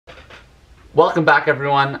Welcome back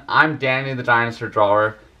everyone, I'm Danny the Dinosaur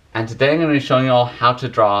Drawer, and today I'm going to be showing you all how to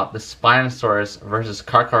draw the Spinosaurus versus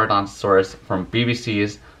Carcharodontosaurus from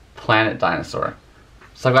BBC's Planet Dinosaur.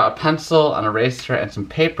 So I've got a pencil, an eraser, and some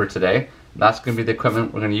paper today. That's going to be the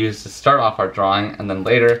equipment we're going to use to start off our drawing, and then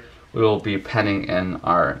later we will be penning in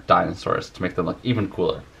our dinosaurs to make them look even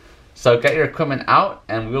cooler. So get your equipment out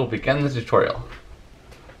and we will begin the tutorial.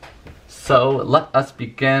 So let us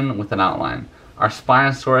begin with an outline. Our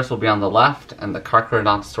Spinosaurus will be on the left and the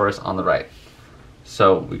Carcharodontosaurus on the right.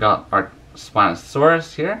 So we got our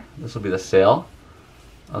Spinosaurus here. This will be the sail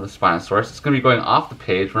of the Spinosaurus. It's going to be going off the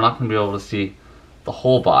page. We're not going to be able to see the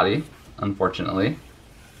whole body, unfortunately.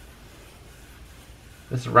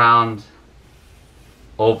 This round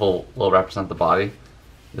oval will represent the body.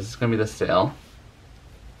 This is going to be the sail.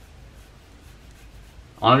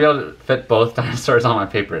 I want to be able to fit both dinosaurs on my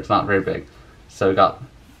paper. It's not very big. So we got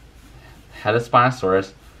head of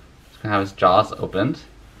Spinosaurus. He's going to have his jaws opened.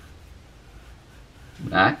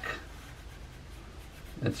 Neck.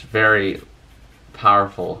 It's very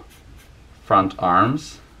powerful front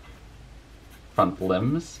arms. Front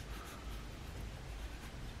limbs.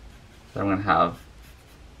 Then we're going to have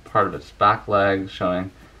part of its back leg showing.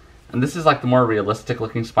 And this is like the more realistic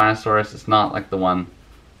looking Spinosaurus. It's not like the one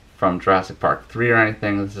from Jurassic Park 3 or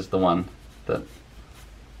anything. This is the one that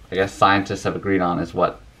I guess scientists have agreed on is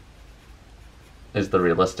what is the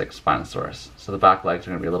realistic Spinosaurus. So the back legs are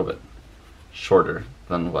going to be a little bit shorter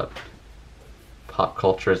than what pop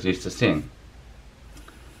culture is used to seeing.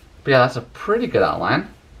 But yeah, that's a pretty good outline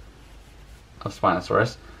of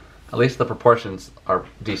Spinosaurus. At least the proportions are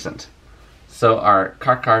decent. So our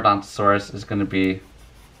Carcharodontosaurus is going to be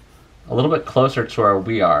a little bit closer to where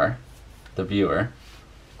we are, the viewer.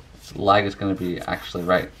 Its leg is going to be actually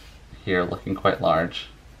right here, looking quite large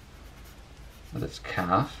with its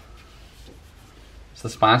calf. So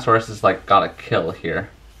the Spinosaurus is like got a kill here.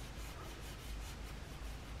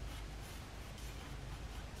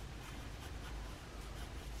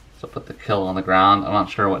 So put the kill on the ground. I'm not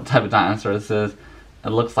sure what type of dinosaur this is. It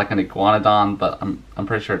looks like an iguanodon, but I'm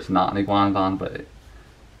pretty sure it's not an iguanodon, but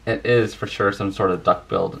it is for sure some sort of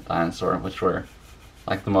duck-billed dinosaur, which were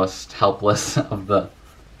like the most helpless of the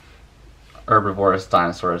herbivorous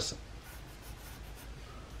dinosaurs.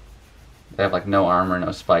 They have like no armor,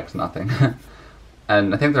 no spikes, nothing.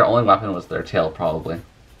 And I think their only weapon was their tail, probably.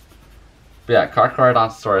 But yeah,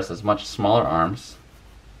 Carcharodontosaurus has much smaller arms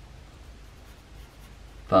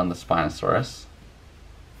than the Spinosaurus.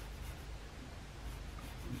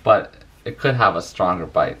 But it could have a stronger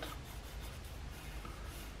bite.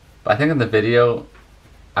 But I think in the video,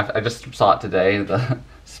 I just saw it today, the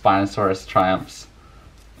Spinosaurus triumphs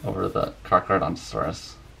over the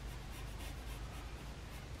Carcharodontosaurus.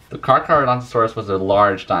 The Carcharodontosaurus was a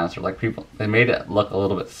large dinosaur. Like they made it look a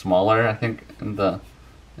little bit smaller, I think, in the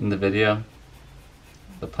video,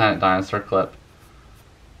 the Planet Dinosaur clip,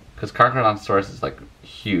 because Carcharodontosaurus is like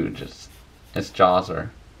huge. Its jaws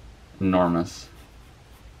are enormous,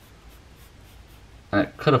 and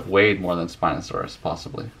it could have weighed more than Spinosaurus,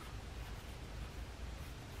 possibly.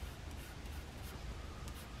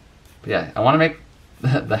 But yeah, I want to make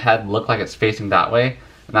the head look like it's facing that way.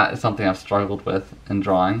 And that is something I've struggled with in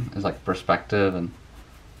drawing, is like perspective, and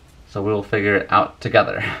so we will figure it out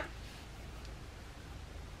together.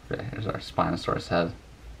 Okay, here's our Spinosaurus head.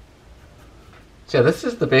 So yeah, this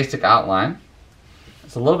is the basic outline.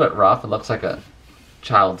 It's a little bit rough, it looks like a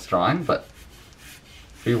child's drawing, but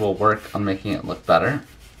we will work on making it look better.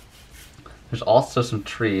 There's also some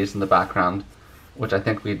trees in the background, which I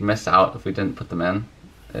think we'd miss out if we didn't put them in.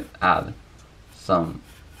 It add some,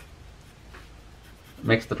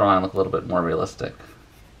 makes the drawing look a little bit more realistic.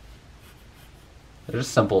 They're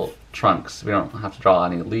just simple trunks. We don't have to draw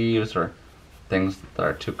any leaves or things that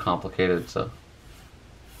are too complicated. So,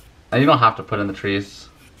 and you don't have to put in the trees.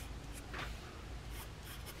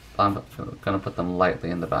 I'm going to put them lightly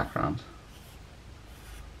in the background.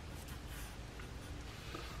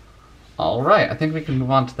 Alright, I think we can move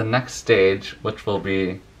on to the next stage, which will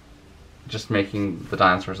be just making the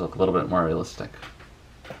dinosaurs look a little bit more realistic.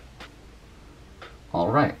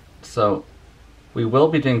 Alright, so we will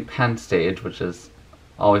be doing pen stage, which is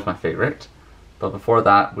always my favorite, but before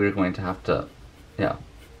that we're going to have to,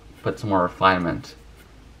 put some more refinement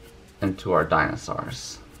into our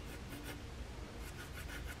dinosaurs.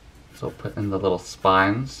 So put in the little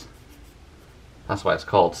spines. That's why it's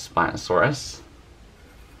called Spinosaurus.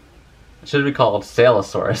 It should be called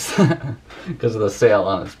Sailosaurus because of the sail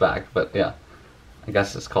on its back, but yeah, I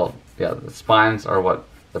guess it's called, the spines are what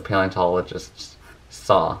the paleontologists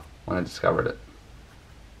saw when they discovered it.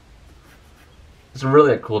 It's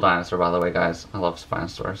really a cool dinosaur, by the way, guys. I love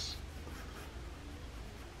Spinosaurus.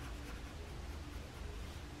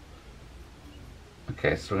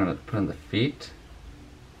 Okay, so we're going to put in the feet.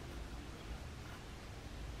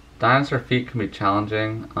 Dinosaur feet can be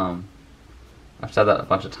challenging. I've said that a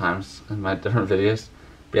bunch of times in my different videos.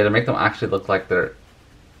 But yeah, to make them actually look like they're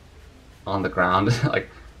on the ground, like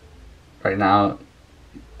right now,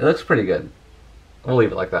 it looks pretty good. We'll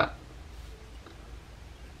leave it like that.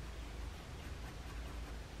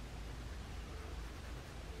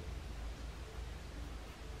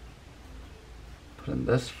 Put in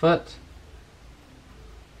this foot.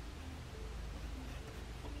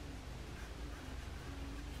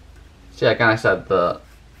 So yeah, again, I said the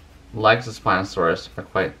legs of Spinosaurus are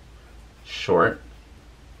quite short.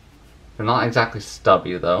 They're not exactly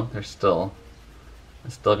stubby though. It's still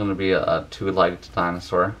going to be a two-legged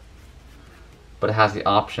dinosaur, but it has the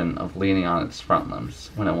option of leaning on its front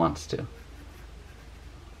limbs when it wants to.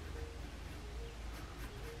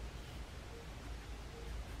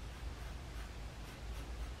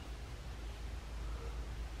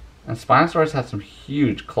 And Spinosaurus has some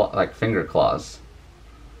huge finger claws.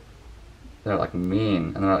 They're like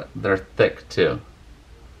mean, and they're thick too.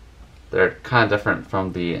 They're kind of different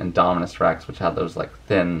from the Indominus Rex, which had those like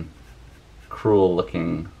thin, cruel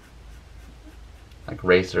looking, like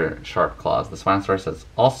razor sharp claws. The Spinosaurus has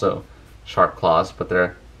also sharp claws, but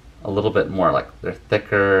they're a little bit more like, they're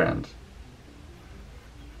thicker, and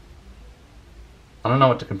I don't know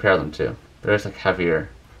what to compare them to. They're just like heavier.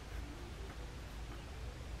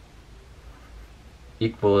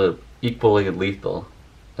 Equally lethal.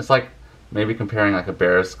 It's like maybe comparing like a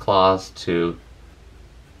bear's claws to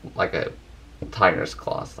like a tiger's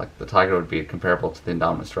claws. Like the tiger would be comparable to the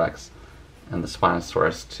Indominus Rex, and the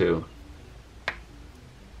Spinosaurus to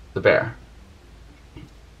the bear.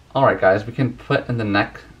 Alright guys, we can put in the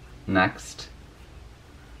neck next.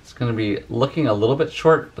 It's going to be looking a little bit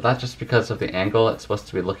short, but that's just because of the angle. It's supposed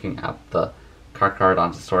to be looking at the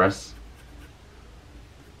Carcharodontosaurus.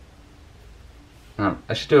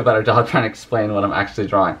 I should do a better job trying to explain what I'm actually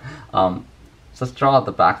drawing. So let's draw at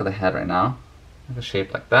the back of the head right now. Have a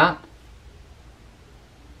shape like that.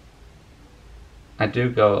 I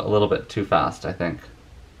do go a little bit too fast, I think,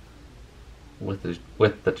 with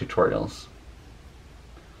the tutorials. So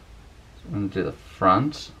I'm going to do the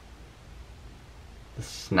front, the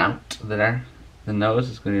snout there. The nose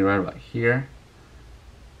is going to be right about here.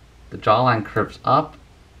 The jawline curves up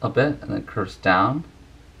a bit and then curves down.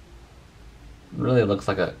 Really looks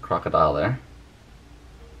like a crocodile there.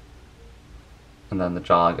 And then the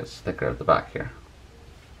jaw gets thicker at the back here.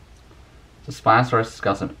 So Spinosaurus has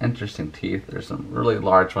got some interesting teeth. There's some really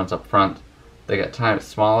large ones up front. They get tiny bit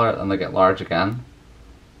smaller and they get large again.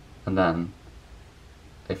 And then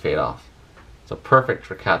they fade off. So perfect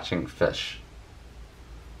for catching fish.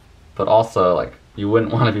 But also, like, you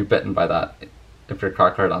wouldn't want to be bitten by that if you're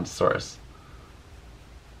Carcharodontosaurus.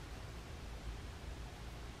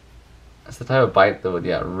 It's the type of bite that would,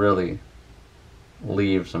 yeah, really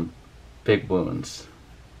leave some big wounds.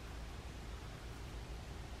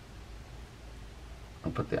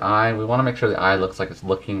 I'll put the eye. We want to make sure the eye looks like it's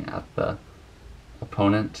looking at the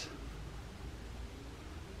opponent.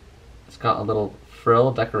 It's got a little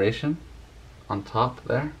frill decoration on top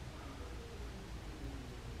there.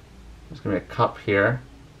 There's going to be a cup here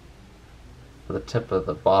for the tip of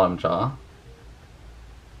the bottom jaw,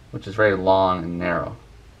 which is very long and narrow.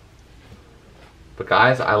 But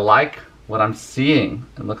guys, I like what I'm seeing.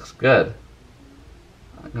 It looks good.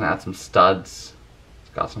 I'm going to add some studs.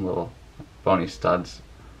 It's got some little bony studs.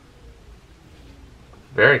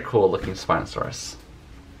 Very cool looking Spinosaurus.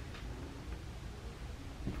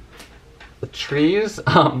 The trees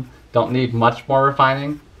don't need much more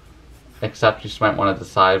refining, except you just might want to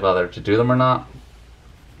decide whether to do them or not.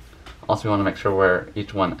 Also, you want to make sure where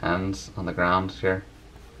each one ends on the ground here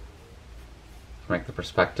to make the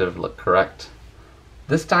perspective look correct.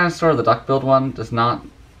 This dinosaur, the duck-billed one, does not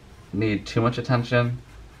need too much attention.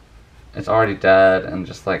 It's already dead, and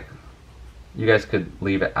just like, you guys could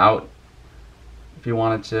leave it out if you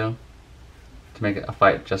wanted to make it a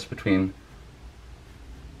fight just between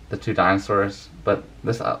the two dinosaurs. But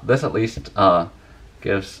this at least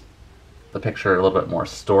gives the picture a little bit more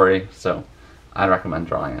story, so I'd recommend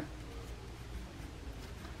drawing it.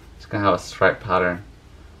 It's gonna have a stripe pattern,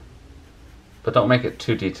 but don't make it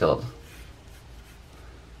too detailed.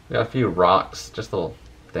 We got a few rocks, just little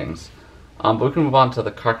things. But we can move on to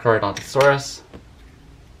the Carcharodontosaurus,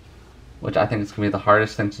 which I think is going to be the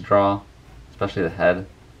hardest thing to draw, especially the head,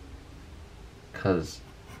 because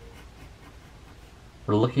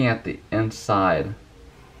we're looking at the inside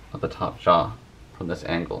of the top jaw from this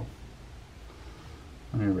angle.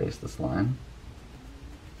 Let me erase this line.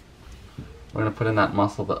 We're going to put in that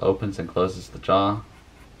muscle that opens and closes the jaw.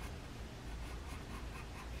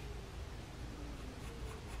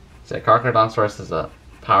 So Carcharodontosaurus is a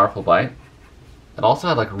powerful bite. It also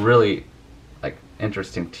had like really like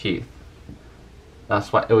interesting teeth.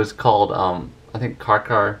 That's why it was called, I think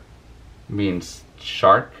carcar means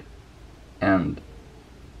shark, and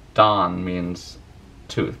don means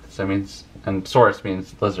tooth. So it means, and saurus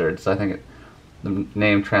means lizard. So I think the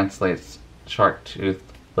name translates shark tooth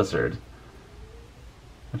lizard,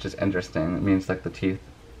 which is interesting. It means like the teeth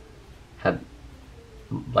had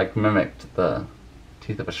like mimicked the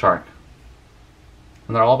teeth of a shark.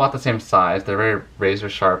 And they're all about the same size. They're very razor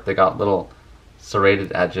sharp. They got little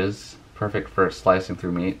serrated edges, perfect for slicing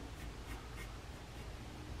through meat.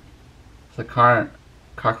 The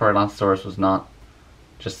Carcharodontosaurus was not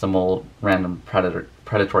just some old random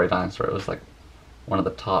predatory dinosaur. It was like one of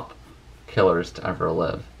the top killers to ever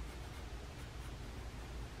live.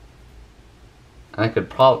 And it could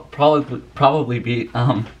probably beat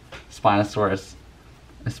Spinosaurus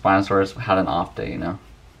if Spinosaurus had an off day, you know,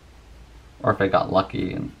 or if it got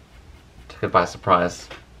lucky and took it by surprise.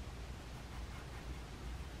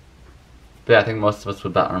 But yeah, I think most of us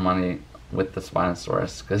would bet our money with the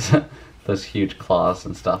Spinosaurus because those huge claws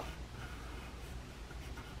and stuff.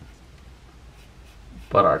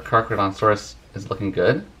 But our Carcharodontosaurus is looking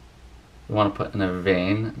good. We want to put in a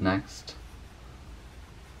vein next.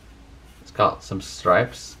 It's got some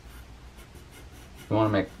stripes. We want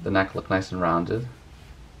to make the neck look nice and rounded.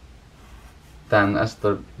 Then as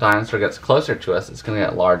the dinosaur gets closer to us, it's going to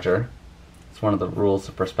get larger. It's one of the rules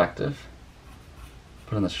of perspective.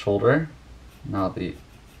 Put in the shoulder. Now the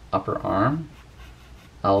upper arm,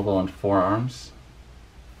 elbow, and forearms.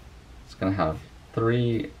 It's going to have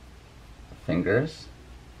 3 fingers.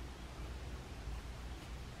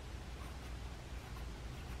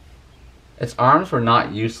 Its arms were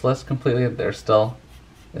not useless completely. They still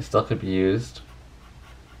could be used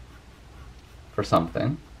for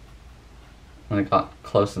something when it got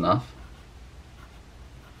close enough.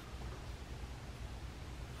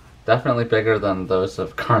 Definitely bigger than those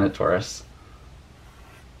of Carnotaurus.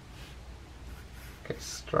 Okay,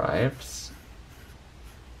 stripes.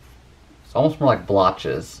 It's almost more like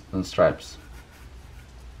blotches than stripes.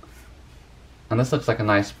 And this looks like a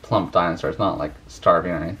nice plump dinosaur. It's not like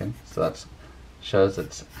starving or anything. So that shows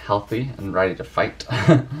it's healthy and ready to fight.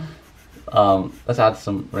 Let's add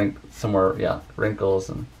some more wrinkles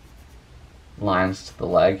and lines to the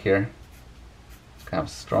leg here. It's kind of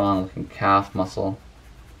strong looking calf muscle.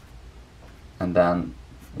 And then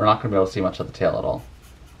we're not going to be able to see much of the tail at all.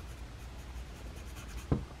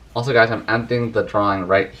 Also guys, I'm ending the drawing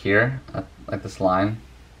right here at like this line.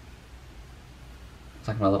 It's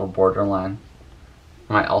like my little border line.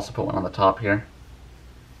 I might also put one on the top here.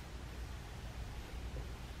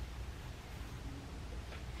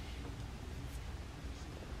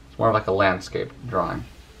 It's more of like a landscape drawing.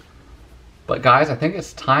 But guys, I think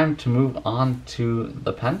it's time to move on to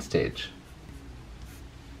the pen stage.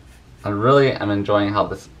 I really am enjoying how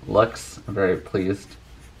this looks. I'm very pleased.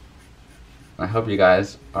 And I hope you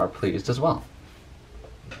guys are pleased as well.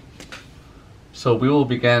 So we will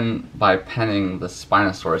begin by penning the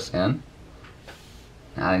Spinosaurus in,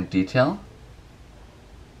 adding detail.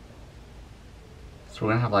 So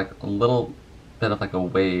we're gonna have like a little bit of like a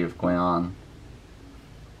wave going on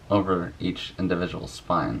over each individual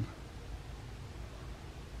spine.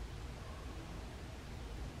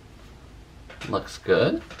 Looks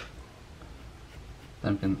good.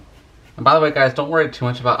 Then we can, and by the way guys, don't worry too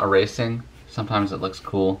much about erasing. Sometimes it looks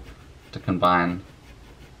cool to combine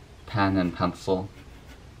pen and pencil.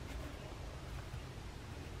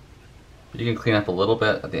 You can clean up a little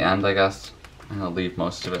bit at the end, I guess. I'm gonna leave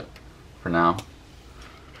most of it for now.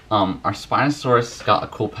 Our Spinosaurus got a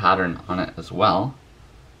cool pattern on it as well.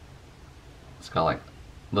 It's got like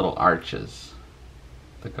little arches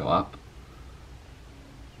that go up.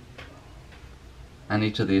 And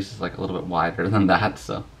each of these is like a little bit wider than that,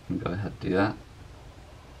 so I can go ahead and do that.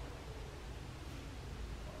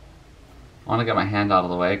 I want to get my hand out of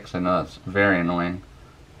the way because I know that's very annoying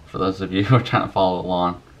for those of you who are trying to follow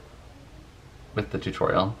along with the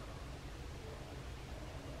tutorial.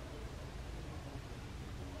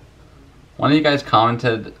 One of you guys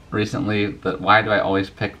commented recently that why do I always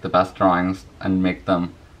pick the best drawings and make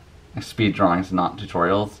them speed drawings, not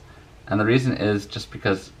tutorials? And the reason is just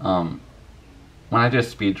because when I do a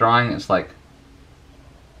speed drawing, it's like,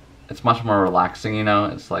 it's much more relaxing, you know?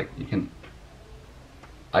 It's like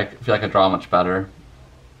I feel like I draw much better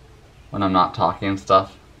when I'm not talking and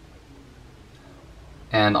stuff.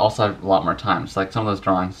 And also I have a lot more time. So like some of those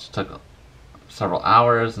drawings took several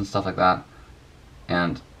hours and stuff like that.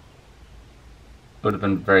 And it would have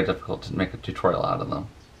been very difficult to make a tutorial out of them.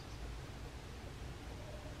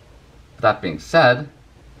 That being said,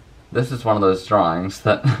 This is one of those drawings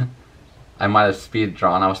that I might have speed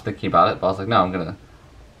drawn. I was thinking about it, but I was like, no, I'm gonna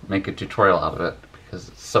make a tutorial out of it because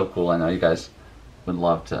it's so cool. I know you guys would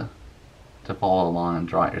love to follow along and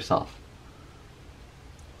draw it yourself.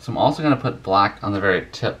 So I'm also gonna put black on the very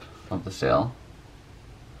tip of the sail.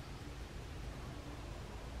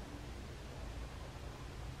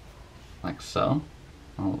 Like so.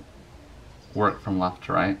 I'll work from left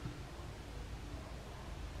to right.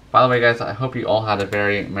 By the way, guys, I hope you all had a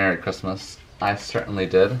very Merry Christmas. I certainly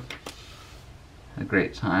did. Had a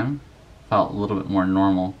great time. Felt a little bit more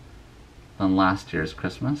normal than last year's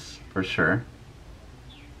Christmas, for sure.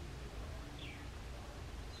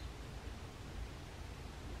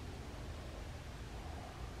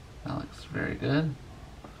 That looks very good.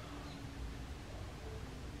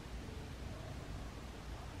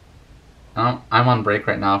 I'm on break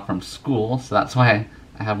right now from school, so that's why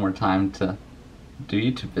I have more time to do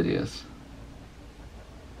YouTube videos,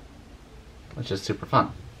 which is super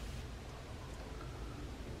fun.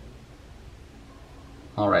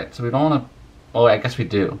 Alright, so we don't want to, oh, I guess we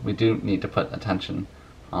do. We do need to put attention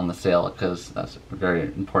on the sail because that's a very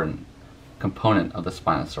important component of the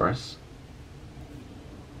Spinosaurus.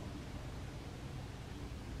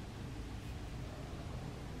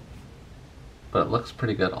 But it looks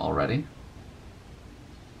pretty good already.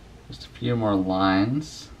 Just a few more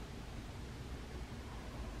lines.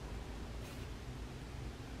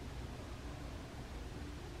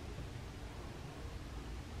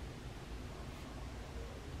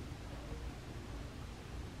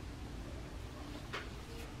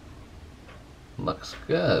 Looks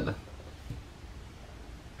good.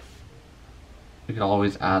 We could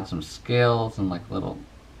always add some scales and like little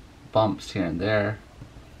bumps here and there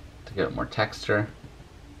to give it more texture.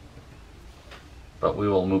 But we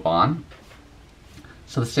will move on.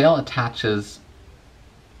 So the sail attaches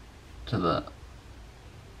to the,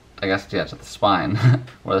 I guess, yeah, to the spine,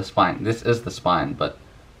 or the spine. This is the spine, but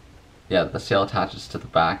yeah, the sail attaches to the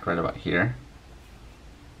back right about here.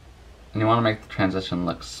 And you want to make the transition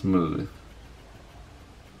look smooth.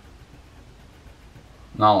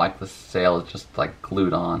 Not like the sail is just like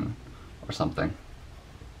glued on or something.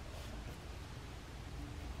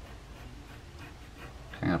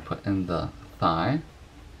 Okay, I'm gonna put in the thigh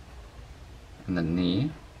and the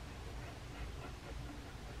knee.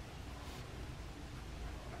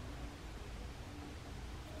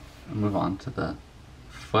 Move on to the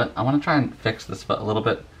foot. I want to try and fix this foot a little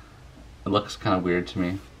bit. It looks kind of weird to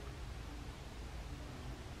me.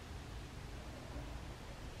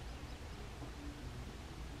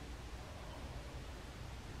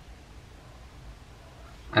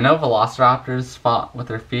 I know velociraptors fought with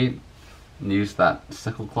their feet and used that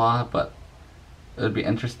sickle claw, but it would be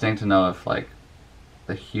interesting to know if like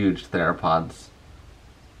the huge theropods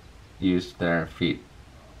used their feet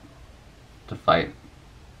to fight.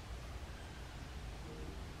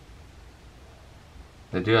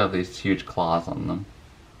 They do have these huge claws on them,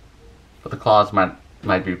 but the claws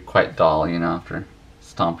might be quite dull, you know, after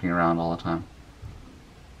stomping around all the time.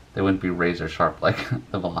 They wouldn't be razor sharp like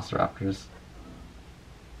the velociraptors.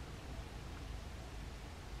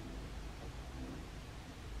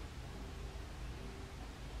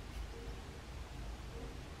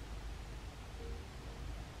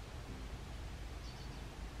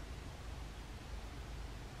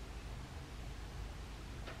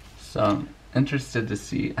 So I'm interested to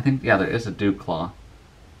see, I think, yeah, there is a dew claw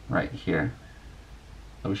right here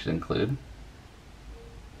that we should include.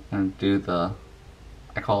 And do the,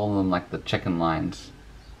 I call them like the chicken lines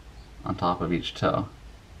on top of each toe.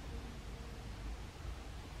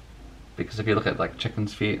 Because if you look at like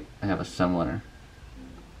chicken's feet, they have a similar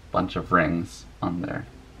bunch of rings on their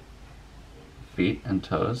feet and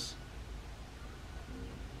toes.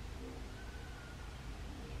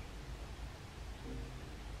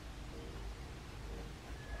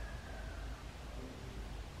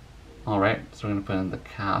 Alright, so we're going to put in the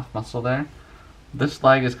calf muscle there. This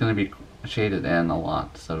leg is going to be shaded in a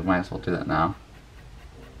lot, so we might as well do that now.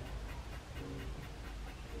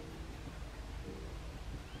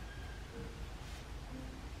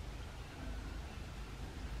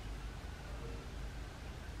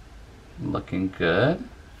 Looking good.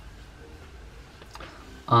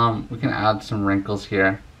 We can add some wrinkles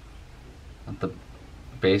here at the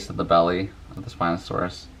base of the belly of the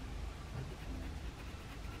Spinosaurus.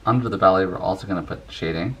 Under the belly, we're also going to put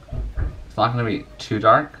shading. It's not going to be too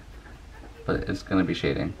dark, but it's going to be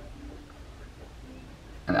shading.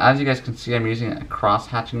 And as you guys can see, I'm using a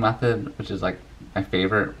cross-hatching method, which is like my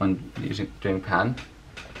favorite when doing pen.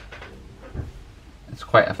 It's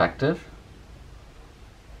quite effective.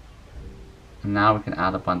 And now we can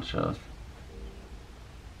add a bunch of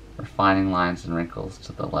refining lines and wrinkles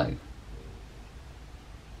to the leg.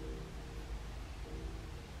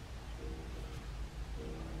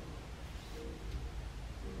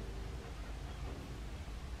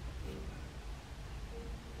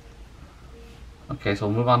 Okay, so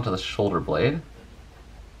we'll move on to the shoulder blade.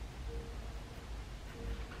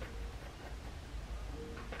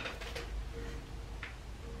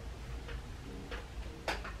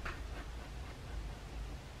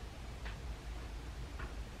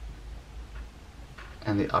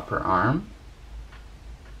 And the upper arm.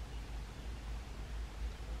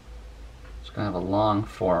 It's going to have a long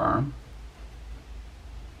forearm.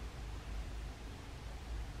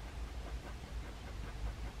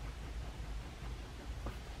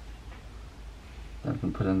 Then we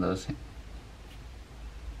can put in those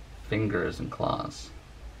fingers and claws.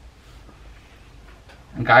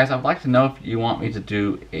 And guys, I'd like to know if you want me to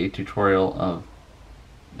do a tutorial of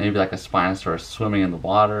maybe like a Spinosaurus swimming in the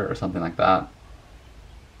water or something like that.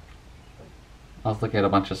 I was looking at a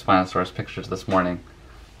bunch of Spinosaurus pictures this morning,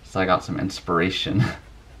 so I got some inspiration. I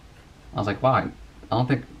was like, wow,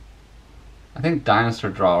 I think Dinosaur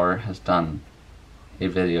Drawer has done a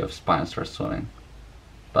video of Spinosaurus swimming,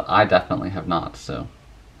 but I definitely have not, so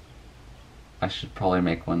I should probably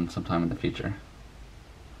make one sometime in the future.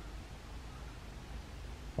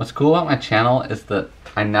 What's cool about my channel is that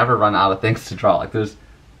I never run out of things to draw. Like, there's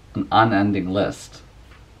an unending list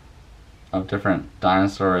of different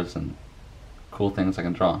dinosaurs and cool things I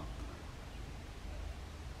can draw.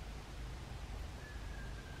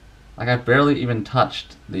 Like, I've barely even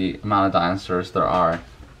touched the amount of dinosaurs there are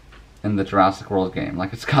in the Jurassic World game.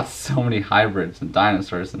 Like, it's got so many hybrids and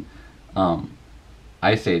dinosaurs and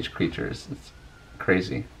Ice Age creatures. It's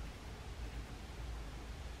crazy.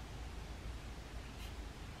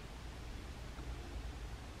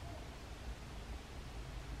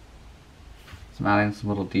 So I'm adding some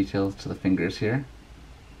little details to the fingers here.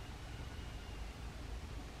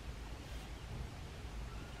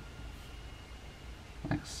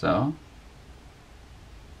 Like so.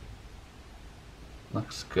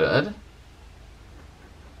 Looks good.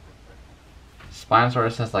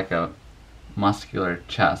 Spinosaurus has like a muscular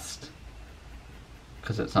chest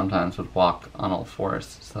because it sometimes would walk on all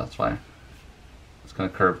fours, so that's why it's going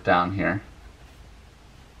to curve down here.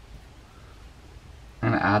 I'm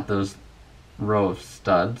going to add those row of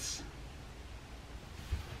studs.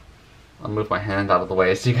 I'll move my hand out of the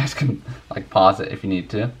way so you guys can like pause it if you need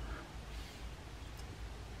to.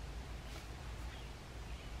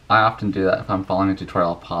 I often do that if I'm following a tutorial.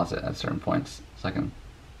 I'll pause it at certain points so I can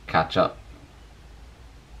catch up.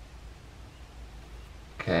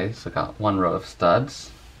 Okay, so got one row of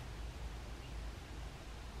studs.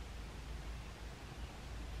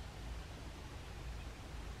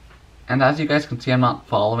 And as you guys can see, I'm not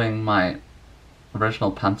following my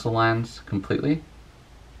original pencil lines completely.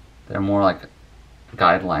 They're more like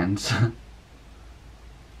guidelines.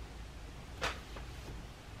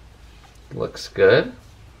 Looks good.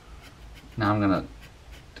 Now I'm gonna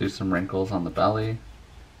do some wrinkles on the belly.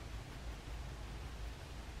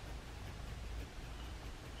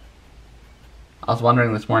 I was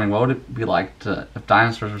wondering this morning, what would it be like to, if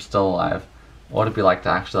dinosaurs were still alive, what would it be like to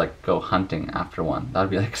actually like go hunting after one? That would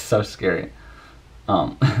be like so scary.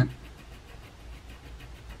 Even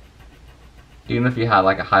if you had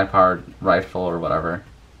like a high-powered rifle or whatever,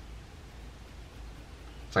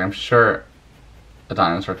 it's like I'm sure a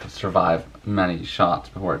dinosaur could survive many shots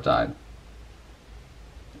before it died.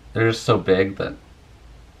 They're just so big that,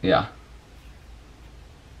 yeah.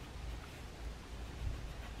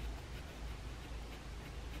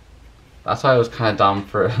 That's why it was kind of dumb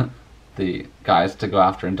for the guys to go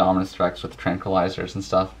after Indominus Rex with tranquilizers and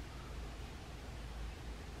stuff.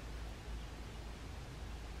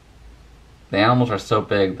 The animals are so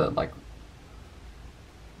big that like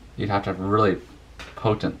you'd have to have really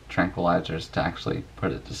potent tranquilizers to actually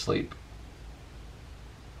put it to sleep.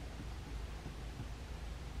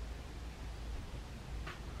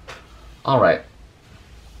 Alright,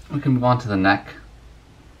 we can move on to the neck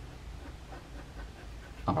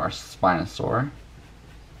of our Spinosaur.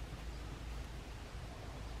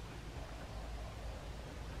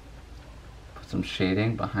 Put some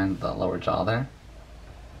shading behind the lower jaw there.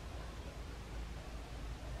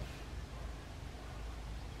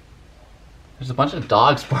 There's a bunch of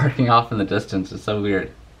dogs barking off in the distance. It's so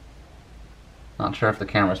weird. Not sure if the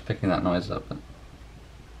camera's picking that noise up. But...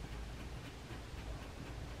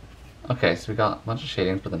 okay, so we got a bunch of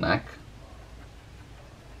shading for the neck.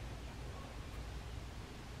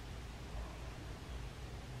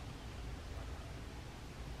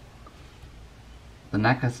 The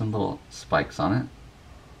neck has some little spikes on it,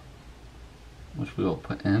 which which we will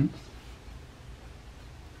put in.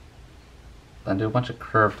 Then do a bunch of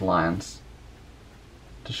curved lines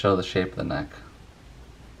to show the shape of the neck.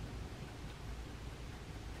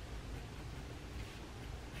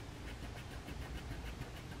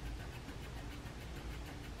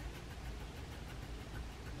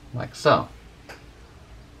 Like so.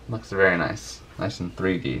 Looks very nice. Nice in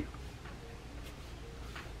 3D.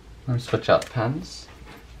 Let me switch out pens.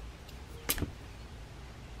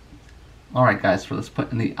 Alright guys, for this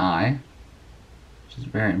put in the eye, which is a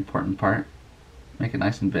very important part. Make it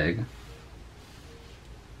nice and big.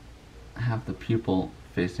 Have the pupil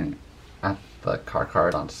facing at the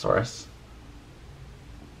Carcharodontosaurus.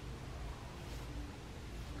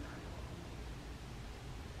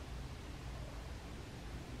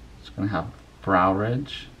 Just gonna have brow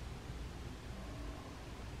ridge.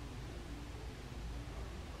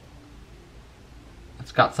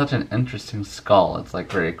 It's got such an interesting skull, it's like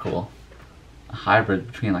very cool. A hybrid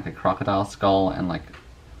between like a crocodile skull and like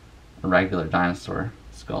a regular dinosaur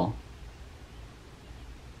skull.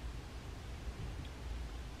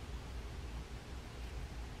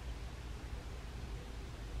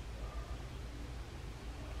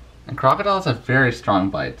 And crocodiles have very strong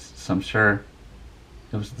bites, so I'm sure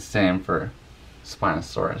it was the same for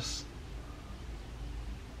Spinosaurus.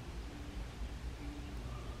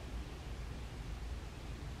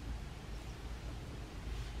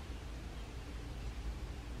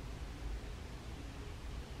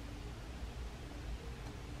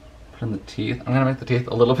 Put in the teeth. I'm gonna make the teeth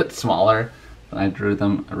a little bit smaller than I drew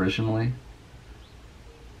them originally,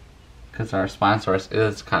 because our Spinosaurus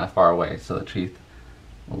is kind of far away, so the teeth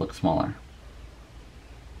will look smaller.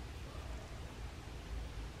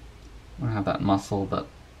 I'm gonna have that muscle that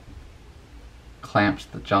clamps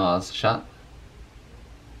the jaws shut.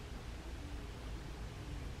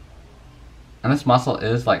 And this muscle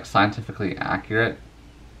is like scientifically accurate.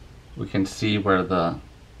 We can see where the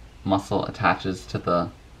muscle attaches to the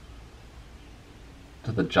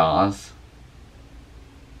jaws.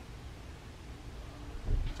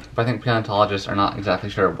 But I think paleontologists are not exactly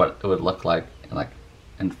sure what it would look like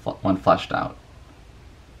when fleshed out.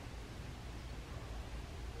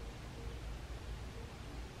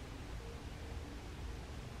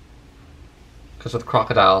 Because with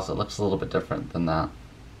crocodiles it looks a little bit different than that.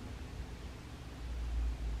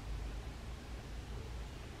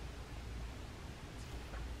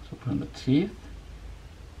 So put in the teeth.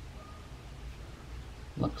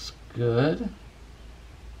 Looks good.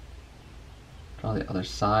 Draw the other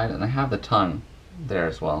side, and I have the tongue there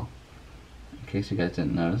as well, in case you guys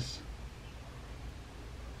didn't notice.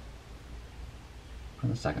 For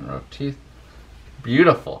the second row of teeth.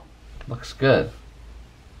 Beautiful. Looks good.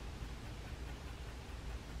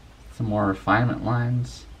 Some more refinement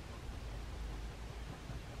lines.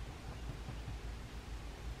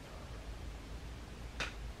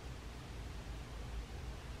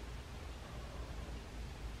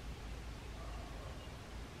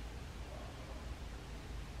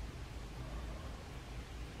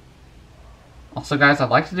 Also guys, I'd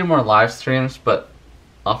like to do more live streams, but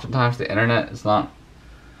oftentimes the internet is not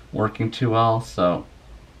working too well, so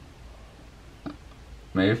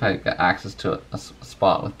maybe if I get access to a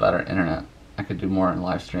spot with better internet, I could do more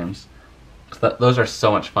live streams. Because those are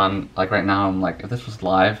so much fun. Like right now, I'm like, if this was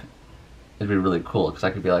live, it'd be really cool, because I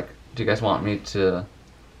could be like, do you guys want me to,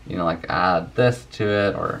 you know, like add this to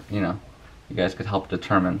it, or, you know, you guys could help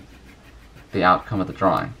determine the outcome of the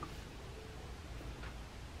drawing.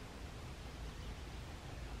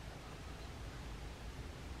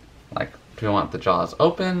 Like, do we want the jaws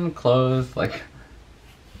open, closed, like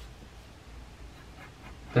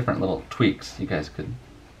different little tweaks you guys could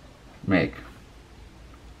make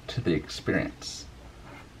to the experience.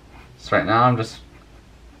 So right now I'm just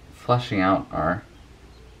fleshing out our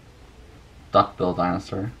duckbill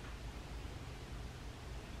dinosaur.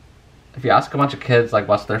 If you ask a bunch of kids like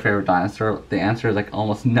what's their favorite dinosaur, the answer is like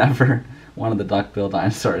almost never one of the duckbill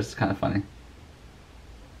dinosaurs. It's kind of funny.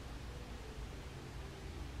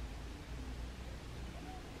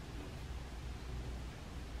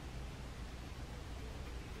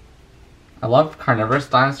 I love carnivorous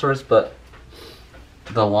dinosaurs, but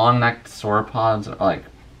the long-necked sauropods are like,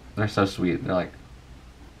 they're so sweet. They're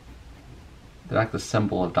like the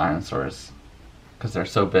symbol of dinosaurs, because they're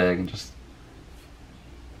so big and just,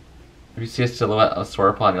 if you see a silhouette of a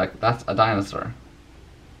sauropod, you're like, that's a dinosaur.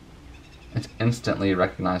 It's instantly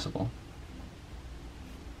recognizable.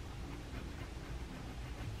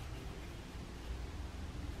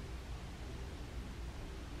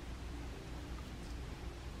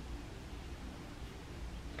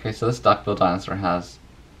 Okay, so this duckbill dinosaur has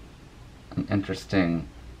an interesting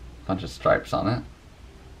bunch of stripes on it.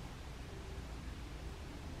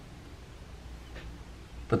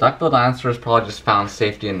 The duck-billed dinosaurs probably just found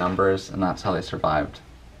safety in numbers, and that's how they survived.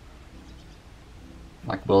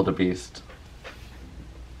 Like wildebeest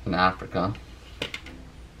in Africa.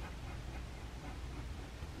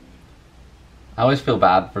 I always feel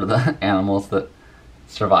bad for the animals that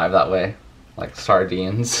survive that way, like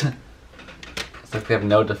sardines. It's like they have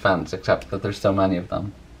no defense except that there's so many of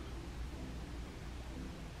them.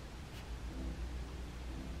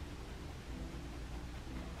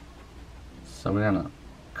 So we're gonna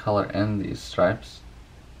color in these stripes.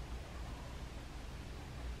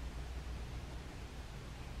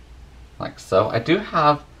 Like so. I do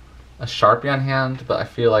have a Sharpie on hand, but I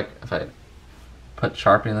feel like if I put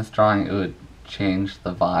Sharpie in this drawing, it would change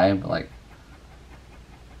the vibe, like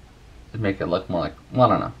it'd make it look more like, well, I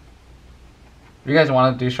don't know. If you guys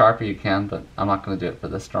want to do Sharpie, you can, but I'm not going to do it for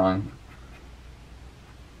this drawing.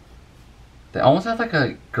 They almost have like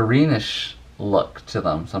a greenish look to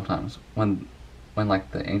them sometimes when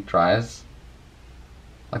like the ink dries.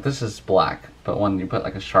 Like this is black, but when you put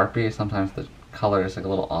like a Sharpie, sometimes the color is like a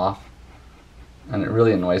little off, and it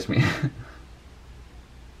really annoys me.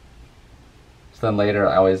 So then later,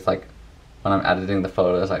 I always like, when I'm editing the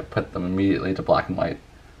photos, I put them immediately to black and white,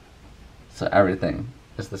 so everything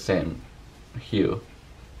is the same hue.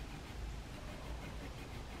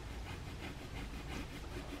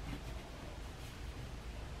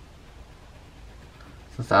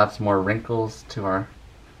 So let's add some more wrinkles to our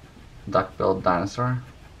duck-billed dinosaur.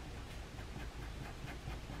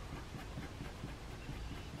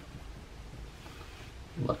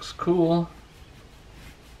 Looks cool.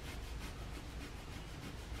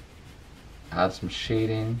 Add some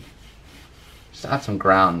shading. Just add some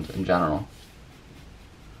ground in general.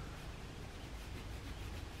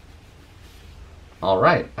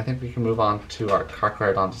 Alright, I think we can move on to our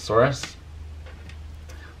Carcharodontosaurus,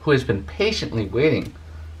 who has been patiently waiting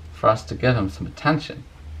for us to give him some attention.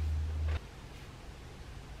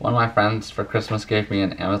 One of my friends for Christmas gave me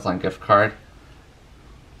an Amazon gift card,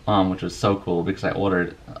 which was so cool because I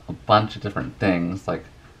ordered a bunch of different things, like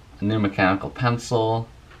a new mechanical pencil,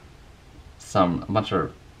 a bunch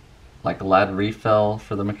of like lead refill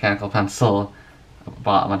for the mechanical pencil, I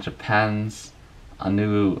bought a bunch of pens, a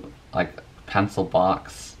new like pencil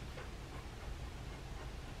box.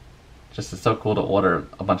 Just it's so cool to order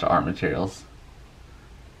a bunch of art materials.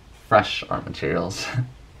 Fresh art materials.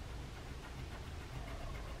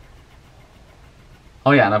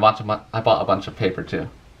 Oh yeah, and I bought a bunch of paper too.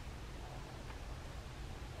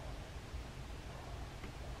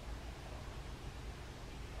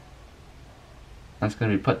 That's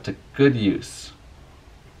going to be put to good use.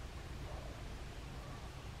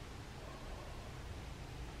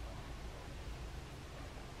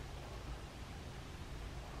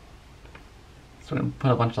 So we're going to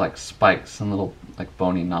put a bunch of like spikes and little like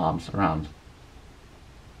bony knobs around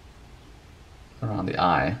the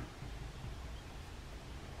eye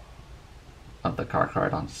of the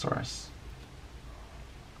Carcharodontosaurus.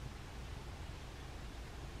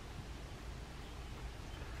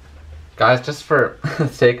 Guys, just for the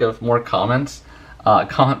sake of more comments,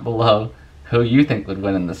 comment below who you think would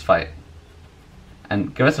win in this fight.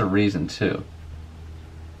 And give us a reason too.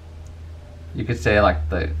 You could say like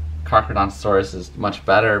the Carcharodontosaurus is much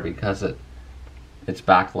better because its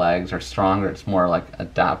back legs are stronger, it's more like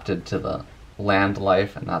adapted to the land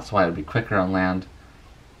life, and that's why it would be quicker on land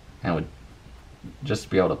and would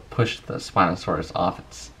just be able to push the Spinosaurus off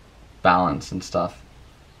its balance and stuff.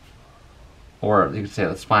 Or you could say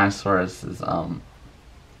the Spinosaurus is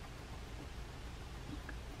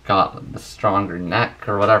got the stronger neck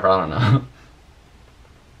or whatever, I don't know.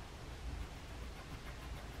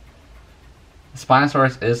 The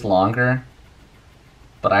Spinosaurus is longer,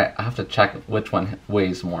 but I have to check which one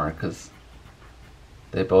weighs more because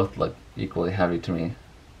they both look equally heavy to me.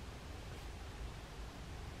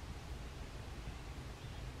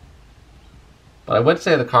 But I would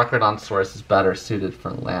say the Carcharodontosaurus is better suited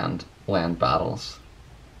for land battles.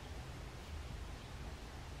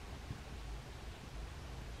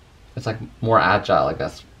 It's like more agile, I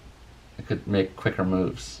guess. It could make quicker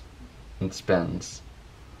moves and spins.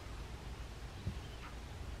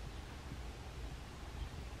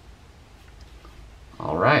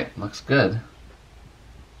 Alright, looks good.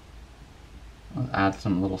 I'll add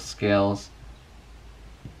some little scales.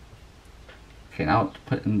 Okay, now to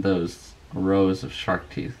put in those rows of shark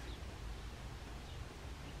teeth.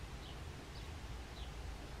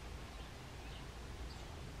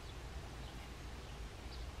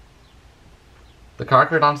 The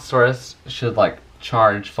Carcharodontosaurus should like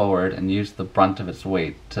charge forward and use the brunt of its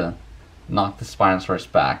weight to knock the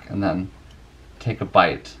Spinosaurus back and then take a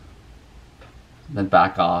bite, then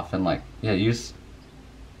back off and like, yeah, use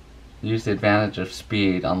the advantage of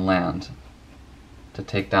speed on land to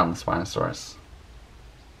take down the Spinosaurus.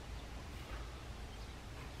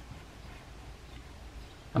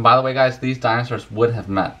 And by the way, guys, these dinosaurs would have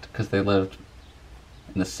met because they lived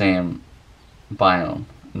in the same biome,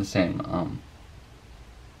 in the same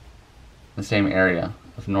area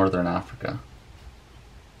of northern Africa,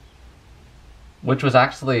 which was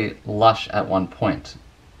actually lush at one point.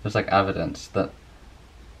 There's like evidence that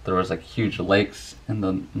there was like huge lakes in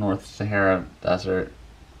the North Sahara Desert,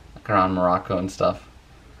 like around Morocco and stuff,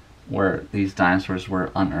 where these dinosaurs were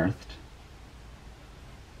unearthed.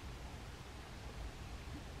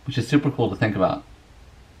 Which is super cool to think about.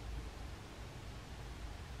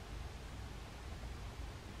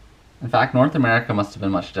 In fact, North America must have been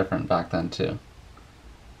much different back then too.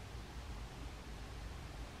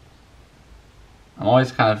 I'm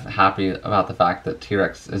always kind of happy about the fact that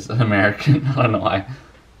T-Rex is an American. I don't know why.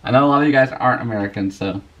 I know a lot of you guys aren't American,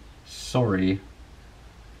 so sorry.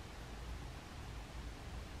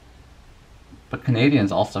 But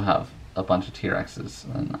Canadians also have a bunch of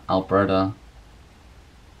T-Rexes in Alberta.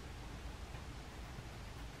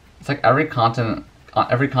 It's like every continent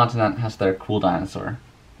has their cool dinosaur.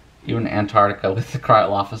 Even Antarctica with the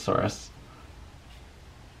Cryolophosaurus.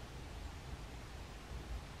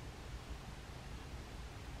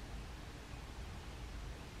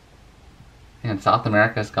 And South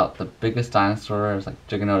America's got the biggest dinosaurs like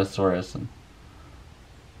Giganotosaurus and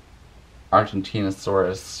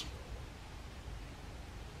Argentinosaurus.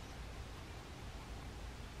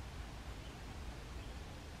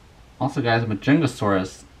 Also, guys,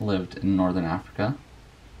 Majungasaurus lived in northern Africa.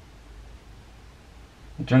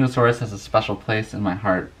 Majungasaurus has a special place in my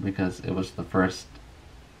heart because it was the first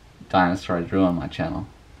dinosaur I drew on my channel.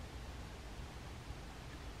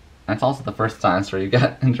 And it's also the first dinosaur you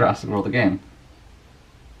get in Jurassic World the game.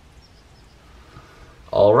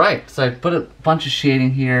 Alright, so I put a bunch of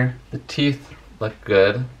shading here. The teeth look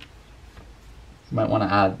good. You might want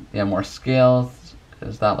to add more scales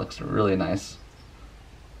because that looks really nice.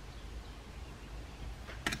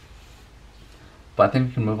 But I think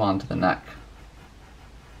we can move on to the neck.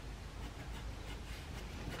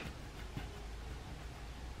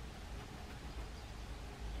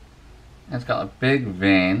 And it's got a big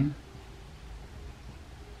vein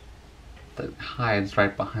that hides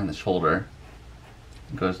right behind the shoulder.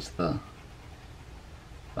 It goes to the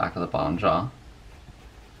back of the bottom jaw.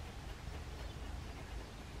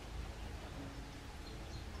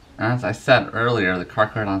 And as I said earlier, the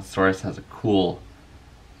Carcharodontosaurus has a cool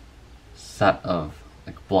set of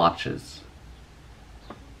like blotches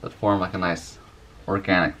that form like a nice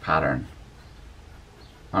organic pattern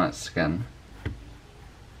on its skin.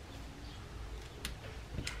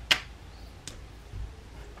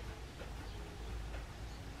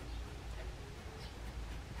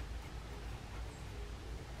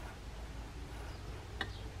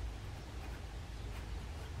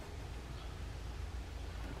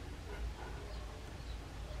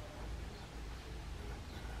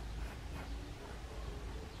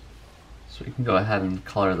 So we can go ahead and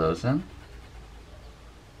color those in.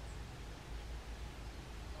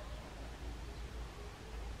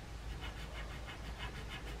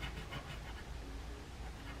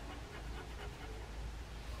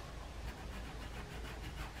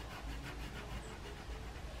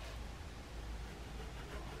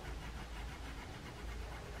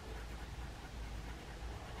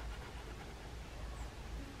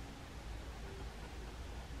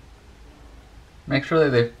 Make sure that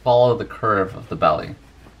they follow the curve of the belly.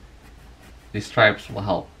 These stripes will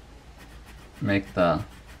help make the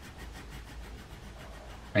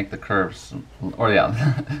curves, or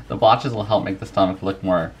yeah, the blotches will help make the stomach look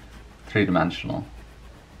more three-dimensional.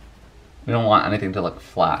 We don't want anything to look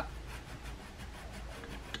flat.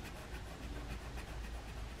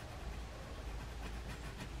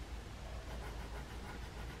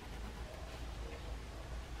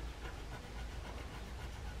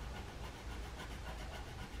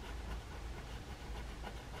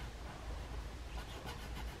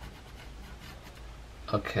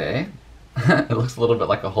 Okay, it looks a little bit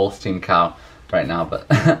like a Holstein cow right now, but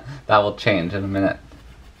that will change in a minute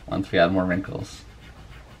once we add more wrinkles.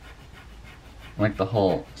 Make the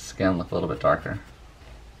whole skin look a little bit darker.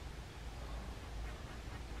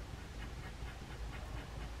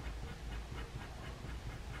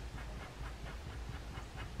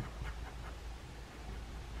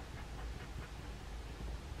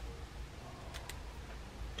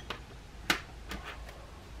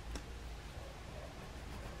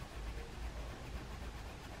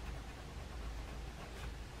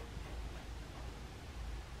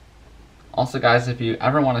 Also guys, if you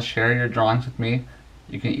ever want to share your drawings with me,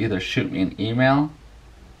 you can either shoot me an email.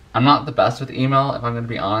 I'm not the best with email, if I'm going to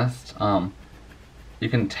be honest. You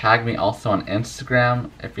can tag me also on Instagram.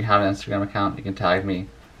 If you have an Instagram account, you can tag me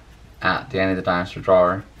at Danny the Dinosaur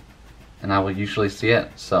Drawer, and I will usually see it.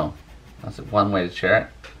 So that's one way to share it.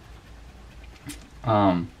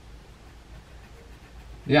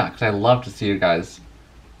 Yeah, because I love to see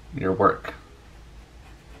your work.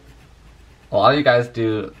 A lot of you guys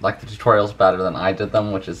do like the tutorials better than I did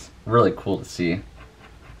them, which is really cool to see.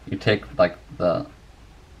 You take like the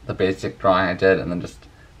basic drawing I did and then just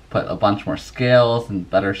put a bunch more scales and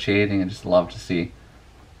better shading, and just love to see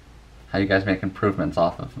how you guys make improvements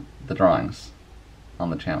off of the drawings on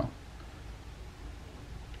the channel.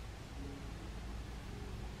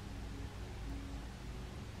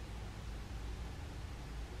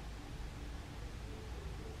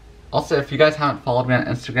 Also, if you guys haven't followed me on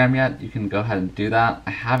Instagram yet, you can go ahead and do that. I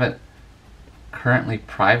have it currently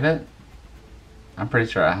private. I'm pretty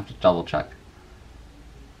sure I have to double check.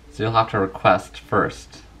 So you'll have to request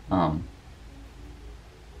first. I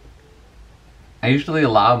usually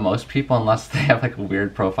allow most people unless they have like a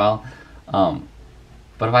weird profile. But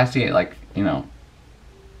if I see like, you know,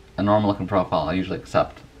 a normal looking profile, I usually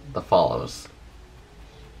accept the follows.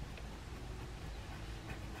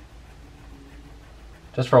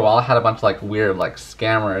 Just for a while I had a bunch of like weird like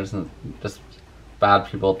scammers and just bad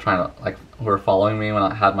people trying to like who were following me when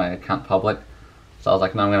I had my account public. So I was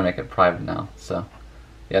like, no, I'm gonna make it private now. So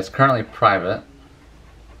yeah, it's currently private.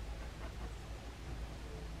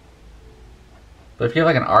 But if you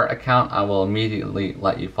have like an art account, I will immediately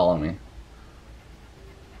let you follow me.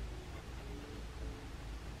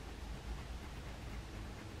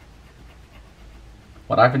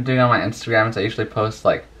 What I've been doing on my Instagram is I usually post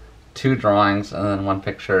like 2 drawings and then 1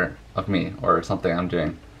 picture of me or something I'm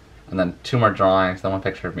doing. And then 2 more drawings, then 1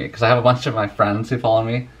 picture of me. Because I have a bunch of my friends who follow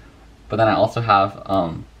me. But then I also have,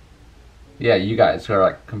 yeah, you guys who are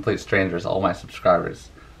like complete strangers, all my subscribers,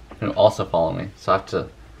 who also follow me. So I have to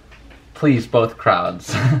please both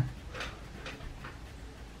crowds.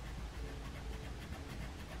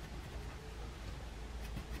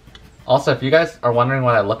 Also, if you guys are wondering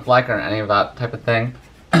what I look like or any of that type of thing,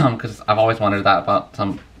 because I've always wondered that about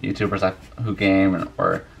some YouTubers who game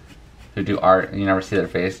or who do art and you never see their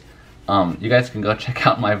face, you guys can go check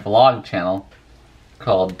out my vlog channel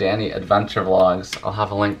called Danny Adventure Vlogs. I'll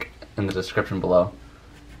have a link in the description below.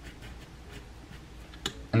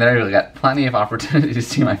 And there you'll get plenty of opportunity to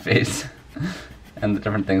see my face and the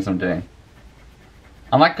different things I'm doing.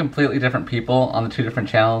 I'm like completely different people on the 2 different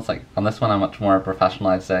channels. Like on this one I'm much more professional,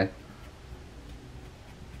 I'd say.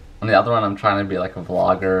 On the other one I'm trying to be like a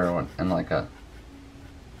vlogger and like a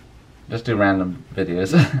just do random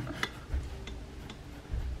videos.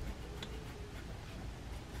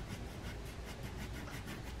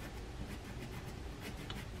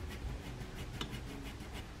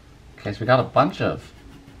 Okay, so we got a bunch of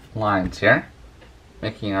lines here,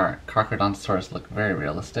 making our Carcharodontosaurus look very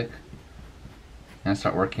realistic. I'm gonna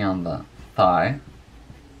start working on the thigh,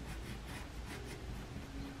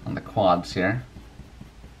 on the quads here.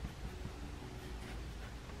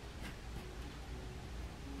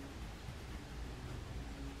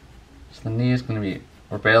 So the knee is gonna be,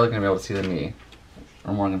 we're barely gonna be able to see the knee.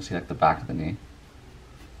 We're more gonna see like the back of the knee.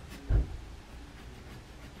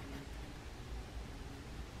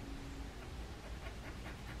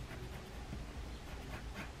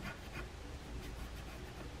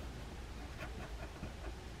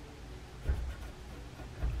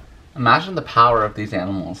 Imagine the power of these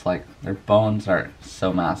animals. Like, their bones are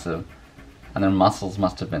so massive, and their muscles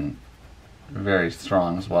must have been very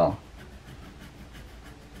strong as well.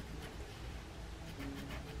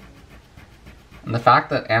 And the fact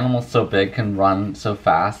that animals so big can run so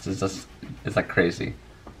fast is like crazy.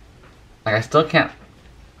 Like, I still can't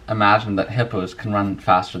imagine that hippos can run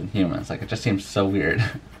faster than humans. Like, it just seems so weird.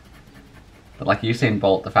 But like Usain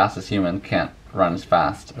Bolt, the fastest human, can't run as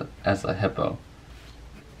fast as a hippo.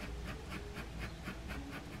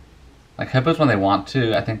 Like hippos, when they want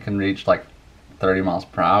to, I think can reach like 30 miles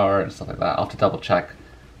per hour and stuff like that. I'll have to double check,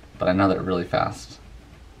 but I know they're really fast.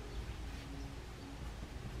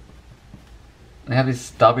 They have these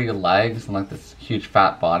stubby legs and like this huge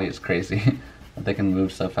fat body. It's crazy that they can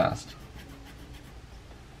move so fast.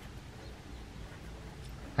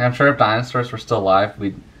 Like, I'm sure if dinosaurs were still alive,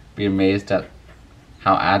 we'd be amazed at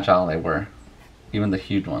how agile they were, even the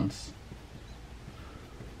huge ones.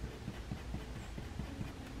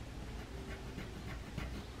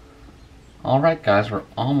 Alright guys, we're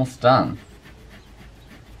almost done.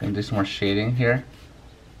 Gonna do some more shading here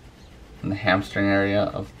in the hamstring area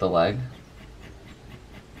of the leg.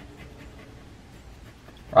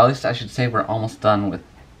 Or at least I should say we're almost done with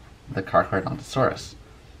the Carcharodontosaurus.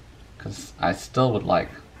 Because I still would like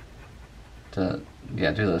to,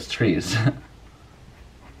 do those trees.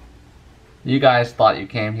 You guys thought you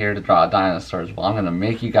came here to draw dinosaurs. Well, I'm going to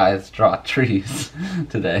make you guys draw trees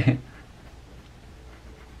today.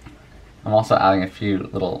 I'm also adding a few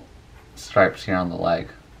little stripes here on the leg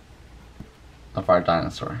of our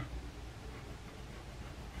dinosaur.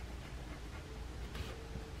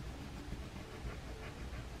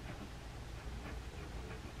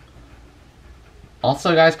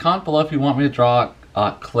 Also, guys, comment below if you want me to draw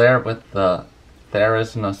Claire with the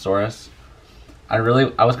Carcharodontosaurus. I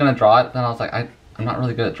was gonna draw it, then I was like, I'm not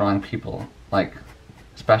really good at drawing people. Like,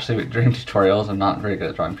 especially with dream tutorials, I'm not very good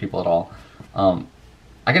at drawing people at all.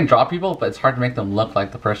 I can draw people, but it's hard to make them look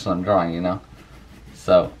like the person I'm drawing, you know?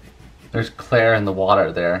 So, there's Claire in the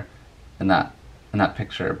water there, in that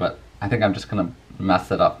picture, but I think I'm just gonna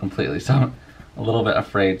mess it up completely, so I'm a little bit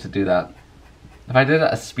afraid to do that. If I did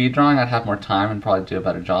a speed drawing, I'd have more time and probably do a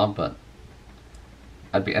better job, but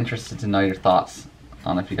I'd be interested to know your thoughts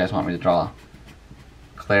on if you guys want me to draw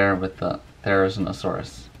Claire with the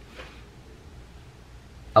Carcharodontosaurus.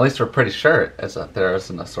 At least we're pretty sure it's a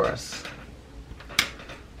Carcharodontosaurus.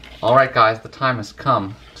 Alright guys, the time has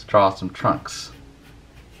come to draw some trunks.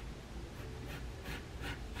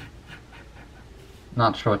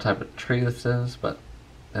 Not sure what type of tree this is, but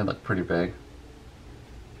they look pretty big,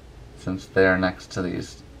 since they're next to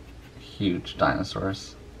these huge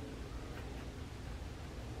dinosaurs.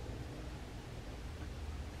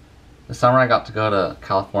 This summer I got to go to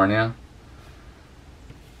California,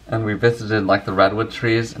 and we visited like the redwood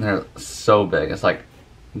trees, and they're so big. It's like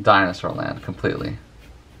dinosaur land completely.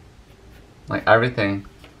 Like everything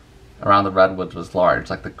around the redwoods was large.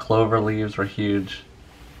 Like the clover leaves were huge.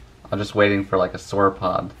 I was just waiting for like a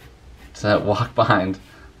sauropod to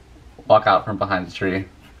walk out from behind the tree.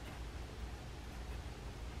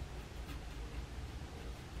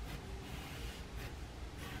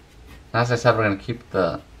 As I said, we're going to keep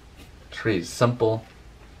the trees simple.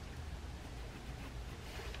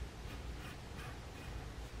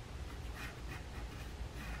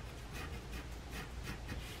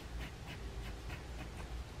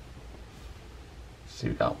 So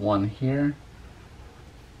we've got one here.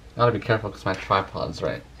 Gotta be careful because my tripod's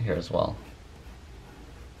right here as well.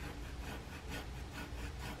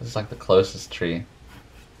 This is like the closest tree.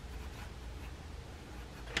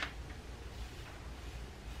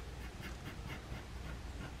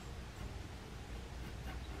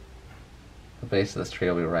 The base of this tree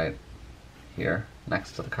will be right here,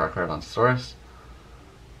 next to the Carcharodontosaurus.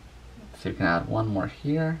 So you can add one more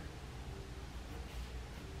here.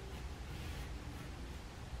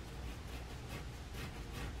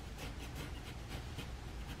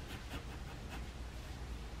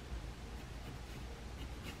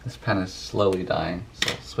 This pen is slowly dying,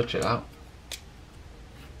 so I'll switch it out.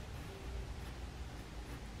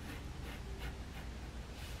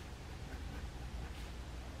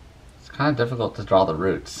 It's kind of difficult to draw the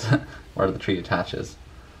roots where the tree attaches.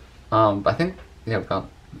 But I think, yeah, we've got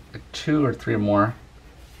like 2 or 3 more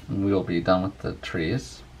and we will be done with the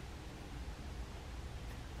trees.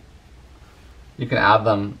 You can add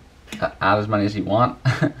them, add as many as you want.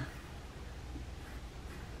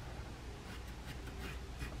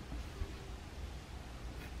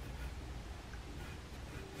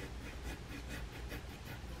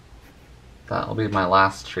 That will be my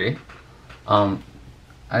last tree. I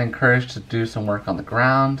encourage to do some work on the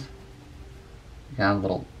ground. You can add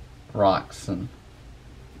little rocks and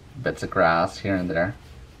bits of grass here and there.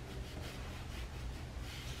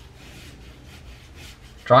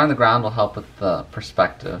 Drawing the ground will help with the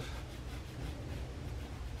perspective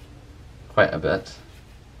quite a bit.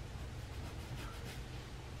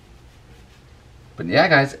 But yeah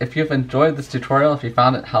guys, if you've enjoyed this tutorial, if you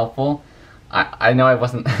found it helpful, I know I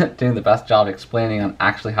wasn't doing the best job explaining on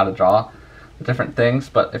actually how to draw the different things,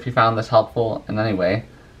 but if you found this helpful in any way,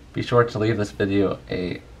 be sure to leave this video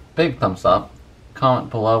a big thumbs up, comment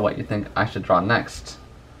below what you think I should draw next,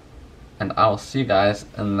 and I will see you guys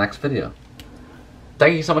in the next video.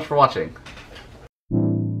 Thank you so much for watching.